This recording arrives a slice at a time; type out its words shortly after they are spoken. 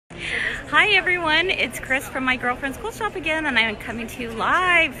Hi everyone, it's Chris from My Girlfriend's Quilt Shop again, and I'm coming to you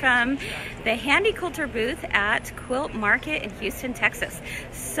live from the Handi Quilter booth at Quilt Market in Houston, Texas.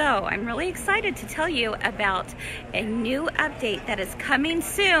 So I'm really excited to tell you about a new update that is coming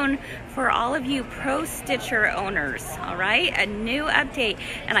soon for all of you Pro Stitcher owners, all right? A new update,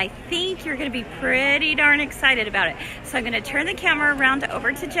 and I think you're gonna be pretty darn excited about it. So I'm gonna turn the camera around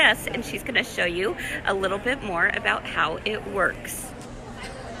over to Jess, and she's gonna show you a little bit more about how it works.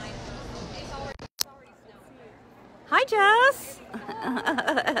 Hi, Jess.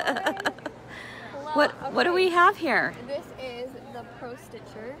 What do we have here? This is the Pro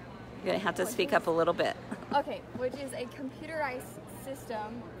Stitcher. You're gonna have to speak up a little bit. Okay, which is a computerized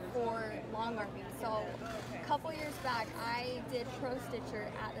system for long arming. So a couple years back, I did Pro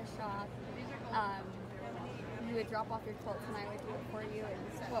Stitcher at the shop. You would drop off your quilts and I would do it for you.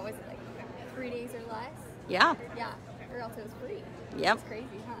 And what was it, like 3 days or less? Yeah. Yeah, or else it was free. Yep. It's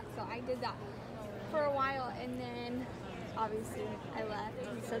crazy, huh? So I did that for a while, and then obviously I left,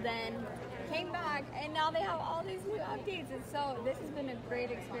 and so then came back, and now they have all these new updates, and so this has been a great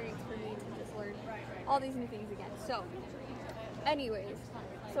experience for me to just learn all these new things again. So anyways,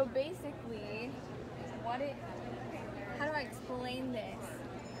 so basically how do I explain this?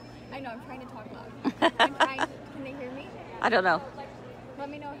 I know I'm trying to talk loud. Can they hear me? I don't know. Let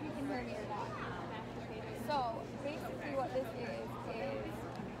me know if you can hear me or not. So basically what this is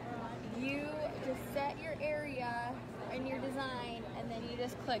you just set your area and your design, and then you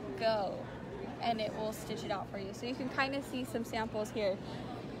just click go, and it will stitch it out for you. So you can kind of see some samples here.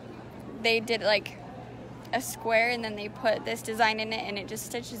 They did like a square, and then they put this design in it, and it just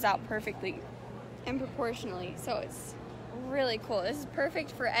stitches out perfectly and proportionally. So it's really cool. This is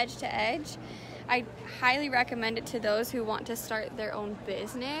perfect for edge to edge. I highly recommend it to those who want to start their own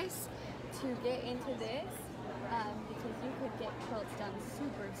business to get into this. Because you could get quilts done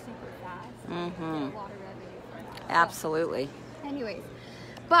super fast and get a lot of revenue from it. Absolutely. So, anyways,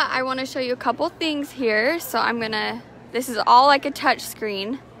 but I want to show you a couple things here. So this is all like a touch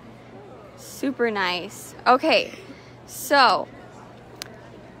screen. Super nice. Okay, so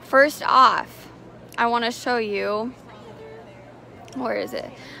first off, I want to show you, where is it?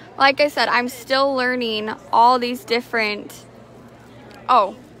 Like I said, I'm still learning all these different,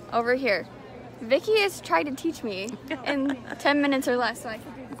 over here. Vicky has tried to teach me in 10 minutes or less so I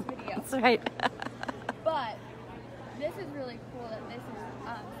could do this video. That's right. But this is really cool that this is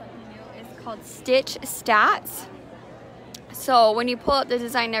something new. It's called Stitch Stats. So when you pull up the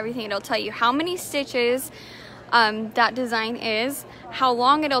design and everything, it'll tell you how many stitches that design is, how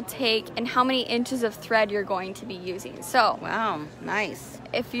long it'll take, and how many inches of thread you're going to be using. So Wow, nice.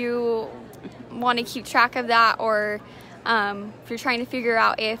 if you want to keep track of that, or if you're trying to figure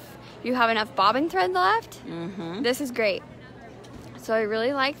out if you have enough bobbin thread left, this is great. So I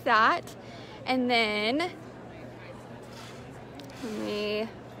really like that. And then let me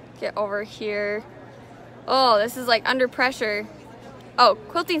get over here. Oh, this is like under pressure. Oh,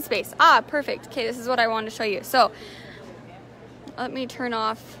 quilting space. Ah, perfect. Okay, this is what I wanted to show you. So let me turn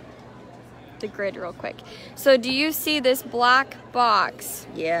off the grid real quick. So do you see this black box?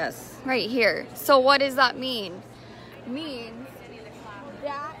 Yes. Right here. So what does that mean? It means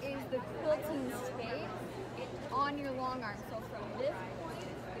that is the quilting space on your long arm. So from this point,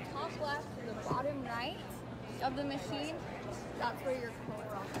 the top left to the bottom right of the machine, that's where your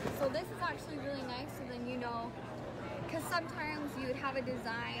quilts are. So this is actually really nice, so then you know, because sometimes you would have a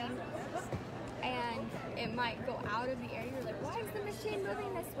design and it might go out of the area. You're like, why is the machine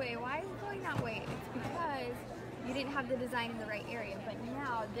moving this way? Why is it going that way? It's because you didn't have the design in the right area. But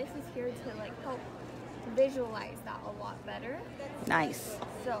now this is here to like help visualize that a lot better. Nice.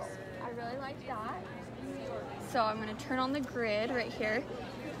 So I really like that. So I'm going to turn on the grid right here.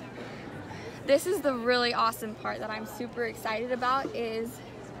 This is the really awesome part that I'm super excited about, is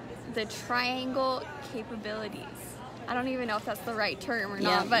the triangle capabilities. I don't even know if that's the right term or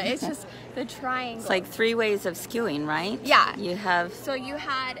not, but it's just the triangle. It's like 3 ways of skewing, right? Yeah. You have. So you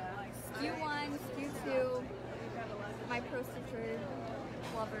had skew 1, skew 2. My Pro Stitcher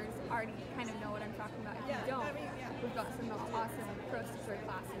lovers already kind of know what I'm talking about. If you don't, we've got some awesome Pro Stitcher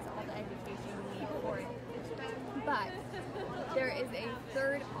classes, all the education you need for it. But there is a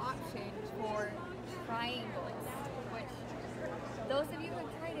third option for triangles, which those of you who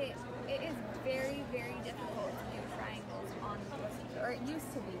have tried it, it is very difficult to do triangles on the Pro Stitcher, or it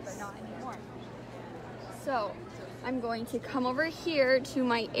used to be, but not anymore. So I'm going to come over here to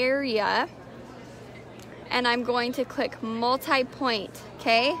my area, and I'm going to click multi-point,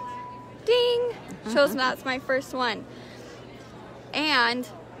 okay? Ding! Shows that's my first one. And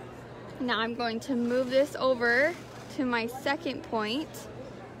now I'm going to move this over to my second point,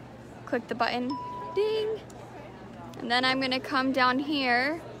 click the button, ding. And then I'm gonna come down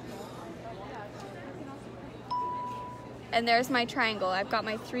here. And there's my triangle. I've got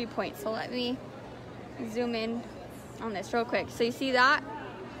my 3 points. So let me zoom in on this real quick. So you see that?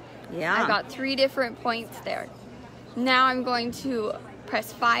 Yeah. I've got 3 different points there. Now I'm going to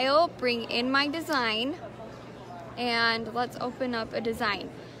press File, bring in my design, and let's open up a design.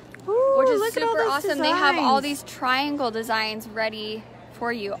 Ooh, which is look at all super those awesome. They have all designs. these triangle designs ready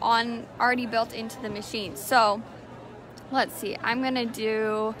for you, already built into the machine. So let's see. I'm gonna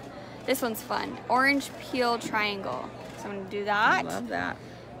do this one's fun. Orange peel triangle. So I'm gonna do that. I love that.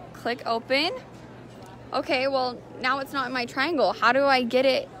 Click open. Okay, well now it's not in my triangle. How do I get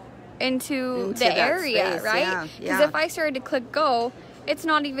it into the that area, space, right? yeah, Because yeah. if I started to click go, it's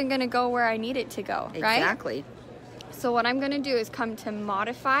not even gonna go where I need it to go, right? Exactly. So what I'm gonna do is come to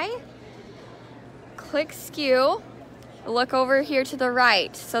modify, click skew, look over here to the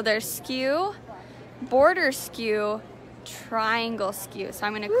right. So there's skew, border skew, triangle skew. So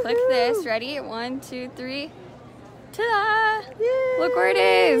I'm gonna click this, ready? 1, 2, 3, ta-da! Yay. Look where it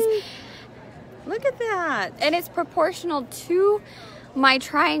is. Look at that. And it's proportional to my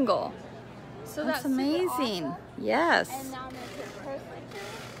triangle. So That's super amazing. awesome. Yes. And now I'm gonna click post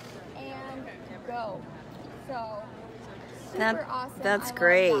and go. So super awesome. That's I love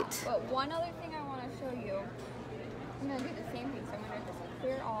great. that. But one other thing I want to show you, I'm gonna do the same thing. So I'm gonna just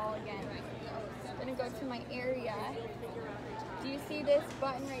clear all again. I'm gonna go to my area. Do you see this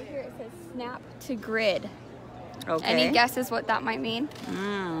button right here? It says snap to grid. Okay. Any guesses what that might mean?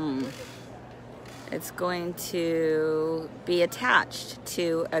 It's going to be attached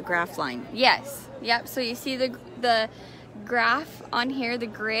to a graph line. Yes. Yep. So you see the graph on here, the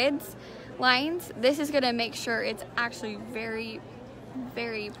grids lines. This is going to make sure it's actually very,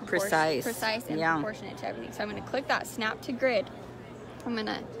 very Precise and yeah. proportionate to everything. So I'm going to click that snap to grid. I'm going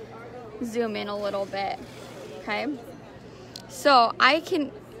to zoom in a little bit. Okay. So I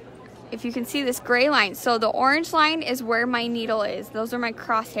can, if you can see this gray line, so the orange line is where my needle is. Those are my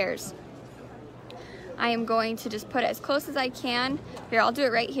crosshairs. I am going to just put it as close as I can. Here, I'll do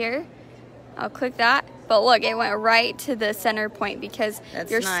it right here. I'll click that. But look, it went right to the center point because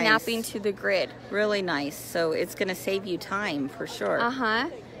That's you're nice. snapping to the grid. Really nice. So it's going to save you time for sure. Uh-huh.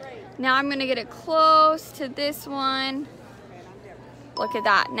 Now I'm going to get it close to this one. Look at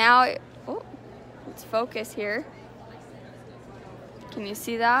that. Now, let's focus here. Can you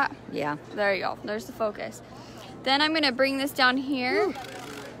see that? Yeah. There you go. There's the focus. Then I'm going to bring this down here. Ooh.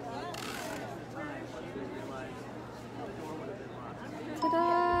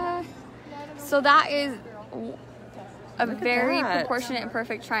 Ta-da! So that is a Look at very that. proportionate and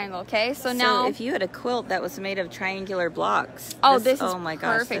perfect triangle, okay? So now, if you had a quilt that was made of triangular blocks. this is oh my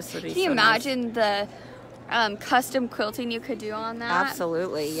gosh, perfect. this would be Can you so nice. imagine the custom quilting you could do on that?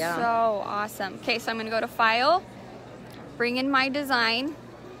 Absolutely, yeah. So awesome. Okay, so I'm going to go to File, bring in my design,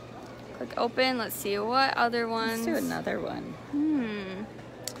 click Open. Let's see, what other ones? Let's do another one.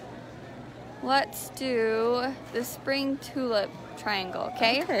 Let's do the spring tulip triangle,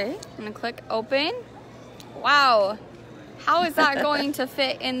 okay? Okay. I'm going to click Open. Wow. How is that going to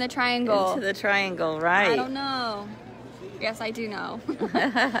fit in the triangle? Into the triangle, right. I don't know. Yes, I do know.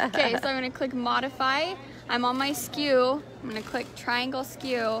 Okay, so I'm going to click Modify. I'm on my skew. I'm going to click Triangle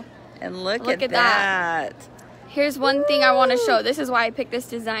Skew. And look Look at at that. that. Here's one thing I want to show. This is why I picked this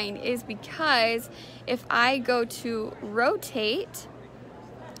design, is because if I go to Rotate,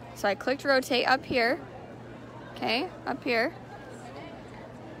 so I clicked Rotate up here. Okay, up here.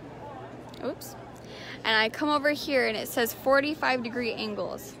 Oops. And I come over here and it says 45-degree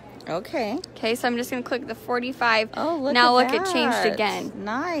angles. Okay. Okay, so I'm just going to click the 45. Oh, look now at look, that. it changed again.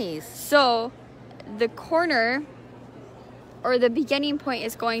 Nice. So the corner, or the beginning point,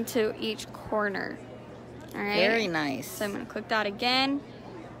 is going to each corner. All right. Very nice. So I'm going to click that again.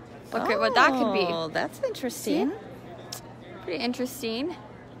 Look at what that could be. Oh, that's interesting. See? Pretty interesting.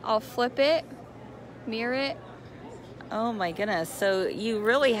 I'll flip it, mirror it. Oh my goodness. So you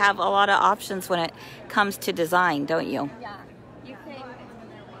really have a lot of options when it comes to design, don't you? Yeah. You can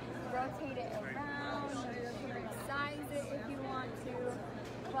rotate it around, you can resize it if you want to,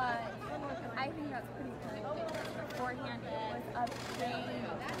 but I think that's pretty cool. Beforehand, it was a pain.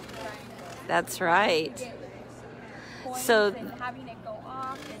 That's right. To get points So- and having it go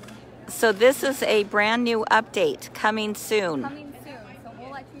off and So this is a brand new update coming soon. coming soon. So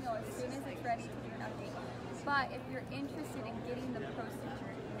we'll let you know as soon as it's ready to do an update. But if you're interested in getting the Pro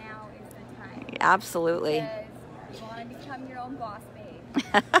Stitcher, now is the time. Absolutely. Because you want to become your own boss babe.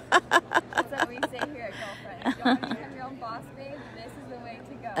 That's what we say here at Girlfriend. If you want to become your own boss babe, this is the way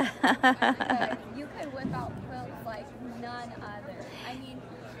to go. Because you could whip out quilts like none other. I mean,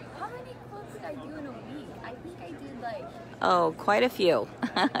 how many did I do in a week? I think I did like... Oh, quite a few.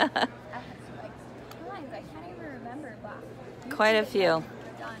 Like times, I can't even remember, but... Quite a few. Done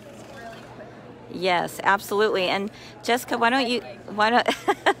really quickly. Yes, absolutely. And Jessica, why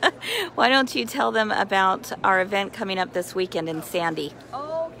don't you tell them about our event coming up this weekend in Sandy?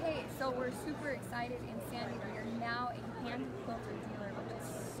 Okay, so we're super excited in Sandy. We are now a Handi Quilter dealer, which is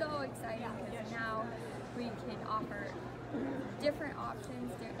so exciting because now we can offer different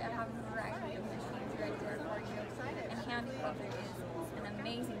options, have a variety of machines right there for you. And Handi Quilter is an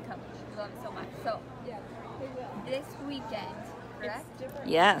amazing company. We love it so much. So this weekend, correct?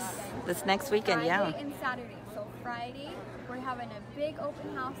 Yes, this next weekend, Friday and Saturday. So Friday, we're having a big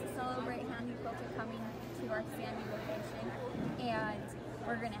open house to celebrate Handi Quilter coming to our Sandy location. And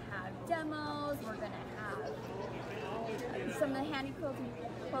we're going to have demos, we're going to have some of the Handi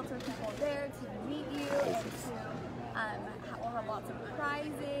Quilter people there to meet you and to, we'll have lots of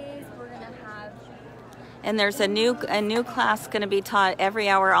prizes, we're going to have... And there's a new class going to be taught every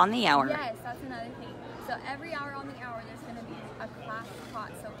hour on the hour. Yes, that's another thing. So every hour on the hour, there's going to be a class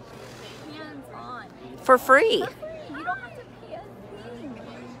taught. So hands-on. For free. For free. You don't have to pay a thing.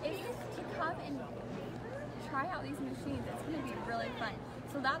 It's just to come and try out these machines. It's going to be really fun.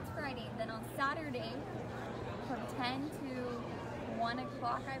 So that's Friday. Then on Saturday, from 10 to 1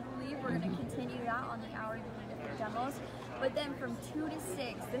 o'clock, I believe, we're going to continue that on the hour doing different demos. But then from 2 to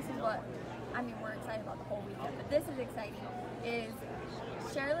 6, this is what... I mean, we're excited about the whole weekend, but this is exciting, is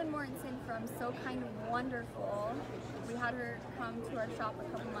Sherilyn Mortensen from So Kind of Wonderful. We had her come to our shop a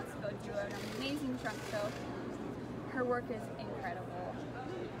couple months ago, do an amazing trunk show. Her work is incredible,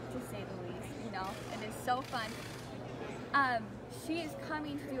 to say the least, you know, it is so fun. She is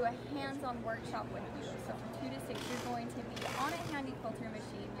coming to do a hands-on workshop with you. So from 2 to 6, you're going to be on a Handi Quilter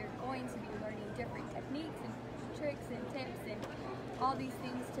machine. You're going to be learning different techniques and tricks and tips and all these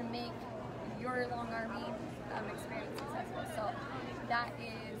things to make your long army experience successful. So that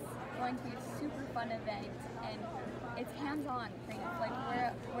is going to be a super fun event, and it's hands-on things. Like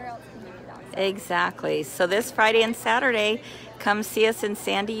where else can you do that? So. Exactly. So this Friday and Saturday, come see us in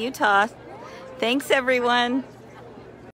Sandy, Utah. Thanks, everyone.